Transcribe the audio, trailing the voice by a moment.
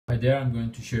Hi there, I'm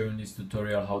going to show you in this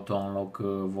tutorial how to unlock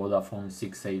Vodafone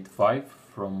 685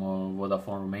 from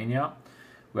Vodafone Romania.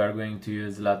 We are going to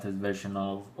use latest version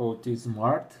of OT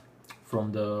Smart.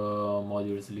 From the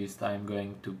modules list I'm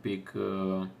going to pick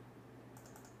Vodafone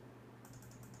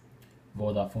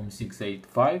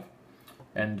 685,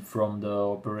 and from the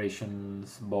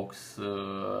operations box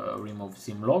remove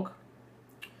SIM lock.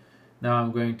 Now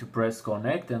I'm going to press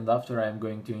connect, and after I'm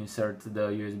going to insert the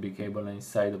USB cable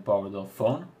inside the powered off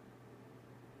phone.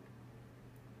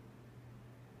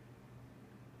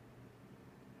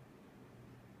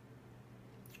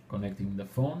 Connecting the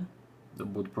phone, the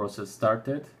boot process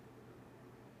started.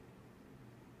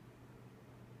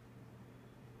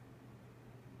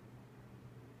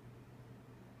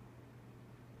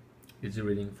 It's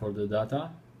reading for the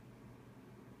data.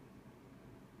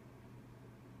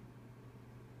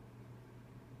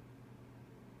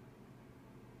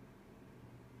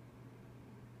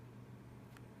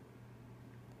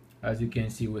 As you can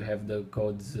see, we have the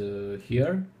codes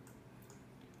here.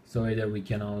 So either we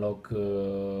can unlock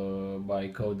by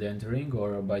code entering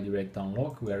or by direct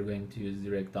unlock. We are going to use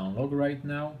direct unlock right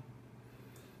now.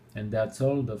 And that's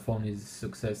all. The phone is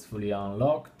successfully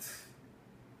unlocked.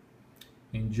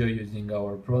 Enjoy using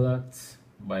our products.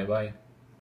 Bye bye.